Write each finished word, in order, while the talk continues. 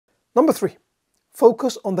Number 3,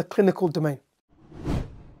 focus on the clinical domain.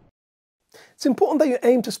 It's important that you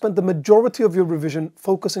aim to spend the majority of your revision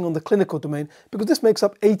focusing on the clinical domain because this makes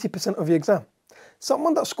up 80% of your exam.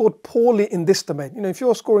 Someone that scored poorly in this domain, if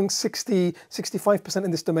you're scoring 60, 65%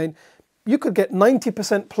 in this domain, you could get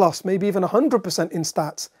 90% plus, maybe even 100% in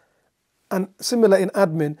stats, and similar in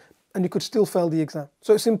admin, and you could still fail the exam.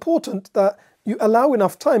 So it's important that you allow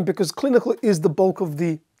enough time because clinical is the bulk of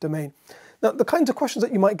the domain. Now, the kinds of questions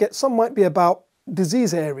that you might get, some might be about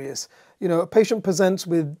disease areas. A patient presents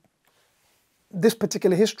with this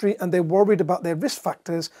particular history and they're worried about their risk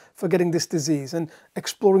factors for getting this disease and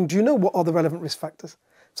exploring, do you know what are the relevant risk factors?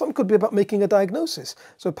 Some could be about making a diagnosis.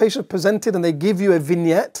 So a patient presented and they give you a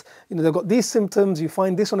vignette, they've got these symptoms, you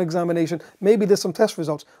find this on examination, maybe there's some test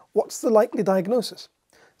results. What's the likely diagnosis?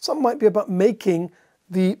 Some might be about making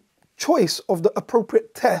the choice of the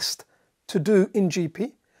appropriate test to do in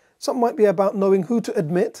GP. Some might be about knowing who to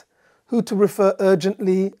admit, who to refer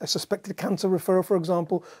urgently, a suspected cancer referral, for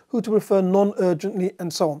example, who to refer non-urgently,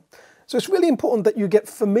 and so on. So it's really important that you get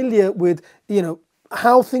familiar with,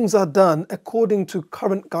 how things are done according to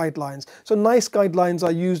current guidelines. So NICE guidelines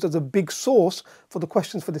are used as a big source for the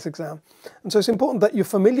questions for this exam. And so it's important that you're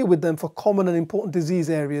familiar with them for common and important disease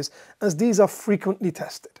areas, as these are frequently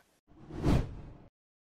tested.